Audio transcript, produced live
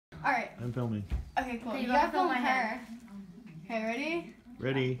I'm filming. Okay, cool. Okay, You gotta film her. Okay, ready?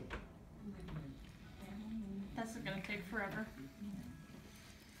 Ready. That's gonna take forever.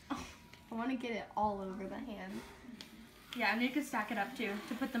 I want to get it all over the hand. Yeah, and you can stack it up too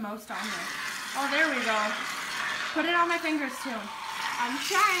to put the most on there. Oh, there we go. Put it on my fingers too. I'm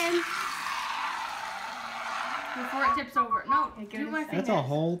trying. Before it tips over. No, do my fingers. That's a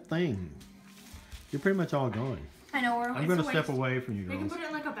whole thing. You're pretty much all gone. I know. I'm going to step away from you We can girls. put it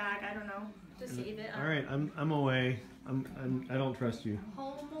in like a bag. I don't know. To save it. All right, I'm away. I don't trust you.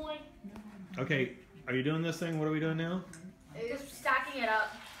 Homeboy. Okay, are you doing this thing? What are we doing now? Just stacking it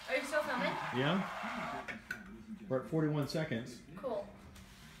up. Are you still filming? Yeah. We're at 41 seconds. Cool.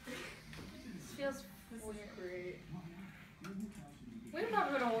 This feels weird. Great. We can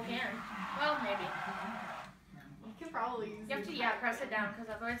probably put a whole can. Well, maybe. You can probably use You have to, yeah, press it down because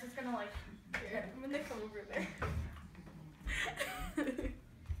otherwise it's gonna like. Here, I'm gonna come over there. This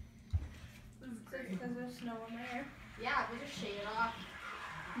is great. Because there's snow in my hair. Yeah, we'll just shave it off.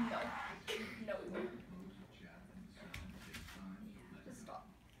 No. No, we won't. Just stop.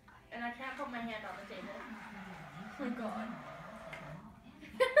 And I can't put my hand on the table. Oh my god.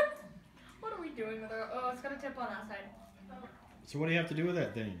 What are we doing with our? Oh, it's gonna tip on that side. So what do you have to do with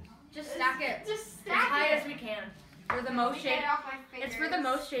that thing? Just stack it. Just As high as we can. For the most Get shaving. it off my fingers. It's for the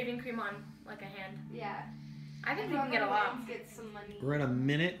most shaving cream on like a hand. Yeah. I think we can get a lot. Get some money. We're at 1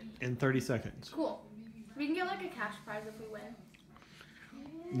 minute and 30 seconds. Cool. We can get like a cash prize if we win.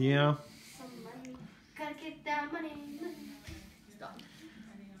 Yeah. Some money. Gotta get that money. Stop.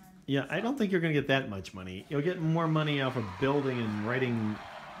 Yeah, I don't think you're going to get that much money. You'll get more money off of building and writing.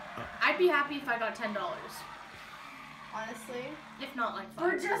 I'd be happy if I got $10. Honestly. If not like 5.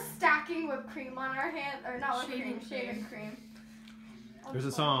 We're just stacking whipped cream on our hand, or not whipped Shaving cream, shaving cream. There's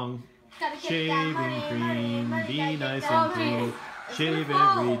a song. Gotta get that Shaving money, cream, money, money, be gotta get nice that and money. clean. It's Shave gonna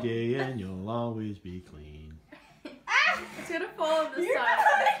fall. every day and you'll always be clean. It's gonna fall on this You're side.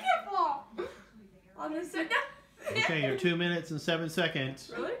 gonna make it fall. On this side. Okay, you're 2 minutes and 7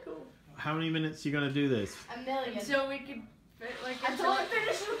 seconds. Really cool. How many minutes are you going to do this? A million. Until we can fit, like Until it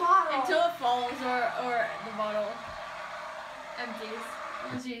finishes the bottle. until it falls or the bottle empties.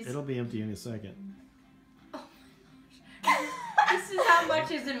 Oh, jeez. It'll be empty in a second. This is how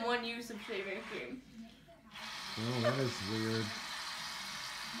much is in one use of shaving cream. Oh, that is weird.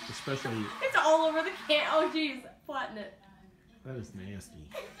 Especially, It's all over the can. Oh jeez, flatten it. that is nasty.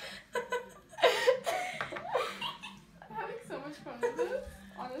 I'm having so much fun with this,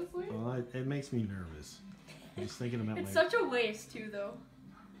 honestly. Well, it makes me nervous. I'm just thinking about It's my... such a waste too, though.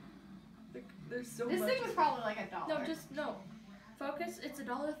 Like, there's so This much. thing was probably like $1. No, just no. Focus. It's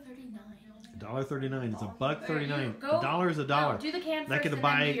 $1.39. $1.39. It's $1.39. Go. A dollar is a dollar. No, do the can That first could and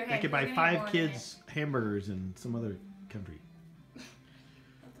buy. then do your That hand. could buy You're gonna get 5 more in kids hamburgers in some other country.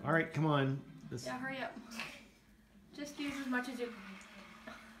 All right, come on. This, there. Yeah, hurry up. Just use as much as you.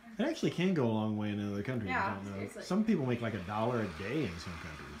 it actually can go a long way in another country. Yeah, I don't know. seriously. Some people make like $1 a day in some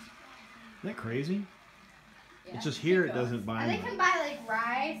countries. Isn't that crazy? Yeah, It's just here it keep going. doesn't buy. And they much. can buy like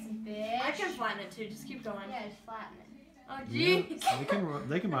rice and fish. I can flatten it too. Just keep going. Yeah, just flatten it. Oh Yeah, jeez.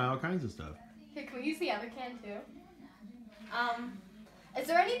 they can buy all kinds of stuff. Here, can we use the other can too? Um. Is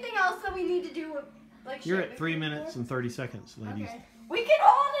there anything else that we need to do with like You're shaving at 3 cream minutes for? and 30 seconds, ladies. Okay. We can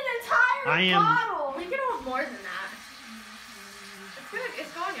hold an entire I am- bottle. We can hold more than that.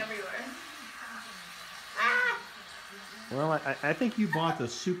 It's going everywhere. Ah! Well, I think you bought the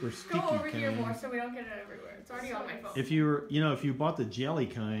super sticky Go over here more kind. so we don't get it everywhere. It's already on my phone. If you were, if you bought the jelly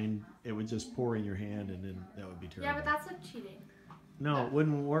kind, it would just pour in your hand, and then that would be terrible. Yeah, but that's like cheating. No, it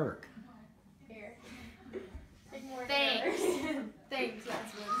wouldn't work. Here. Take more Thanks. together. Thanks,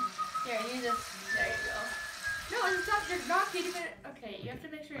 Aspen. Here, you just. There you go. No, it's not. You're not getting it. Okay, you have to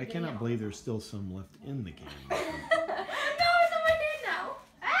make sure. I You're cannot getting believe there's still some left in the can. it. No, it's on my hand now.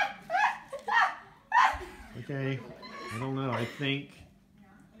 Okay, I don't know. I think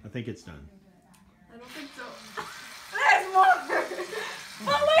it's done. I don't think so. There's more.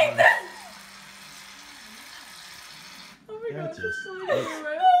 Oh wait, there's. Oh my Yeah, god, it's there's just- so many it's-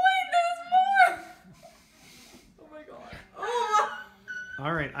 everywhere. Oh wait, there's more. Oh my god. Oh.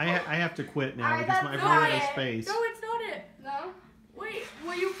 All right, I have to quit now All right, because that's I've run out of it. space. No, it's not it. No? Wait,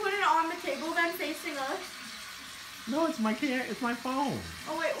 will you put it on the table then facing us? No, it's my can. It's my phone.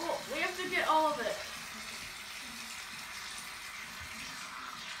 Oh wait, well, we have to get all of it.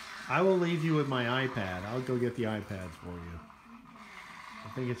 I will leave you with my iPad. I'll go get the iPad for you. I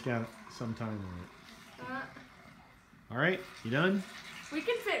think it's got some time on it. All right, you done? We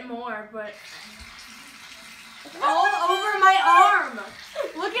can fit more, but all over my arm.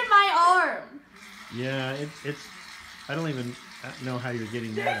 Look at my arm. Yeah, it's. I don't even know how you're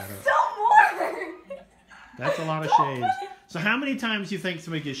getting that out of. So That's a lot of shaves. So how many times do you think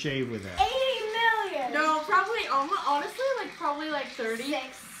somebody gets shaved with that? 80 million. No, probably honestly like 30. 6.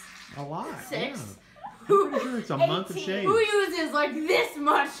 A lot. 6. Yeah. I'm pretty sure it's a month of 18. shave. Who uses like this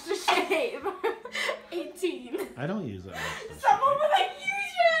much to shave? 18. I don't use that much. Someone with a huge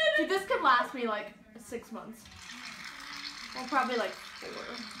head. Dude, this could last me like 6 months. Well, probably like 4.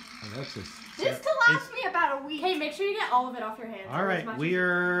 Oh, that's just, This could last me about a week. Hey, make sure you get all of it off your hands. all right, we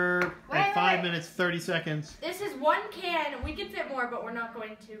are at 5 minutes 30 seconds. This is 1 can. We could fit more, but we're not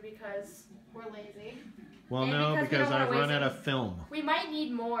going to because We're lazy. Well, And no, because we because don't wanna I've waste run out it. of film. we might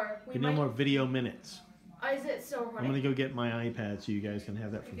need more. We need more video minutes. Is it still I'm running? gonna go get my iPad so you guys can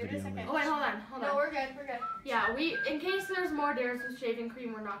have that for Give it a video second. minutes. Oh wait, hold No, on. we're good. We're good. Yeah, in case there's more dares with shaving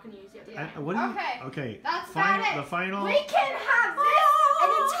cream, we're not gonna use the other. Yeah. What do you? Okay. Okay. That's final, about it. The final. We can have this, an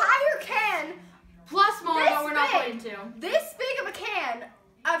entire can, Plus more, This but we're not big. going to. this big of a can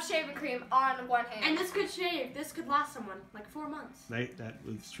of shaving cream on one hand. And this could shave. This could last someone like 4 months. That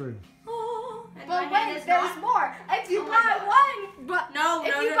was true. Oh, and but my hand wait, is there's not- more. If you Oh my buy God. one, but No,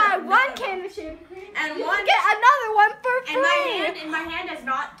 if no, you no, buy no, one no. can of shaving cream, And you one- can get another one for free. And my hand has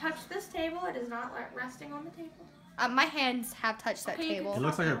not touched this table. It is not resting on the table. My hands have touched that Okay, you table. It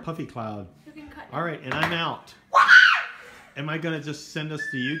looks like a puffy cloud. You can cut. All right, and I'm out. Am I gonna just send us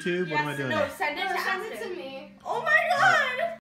to YouTube? Yes, What am I doing? no, send it to Aspen.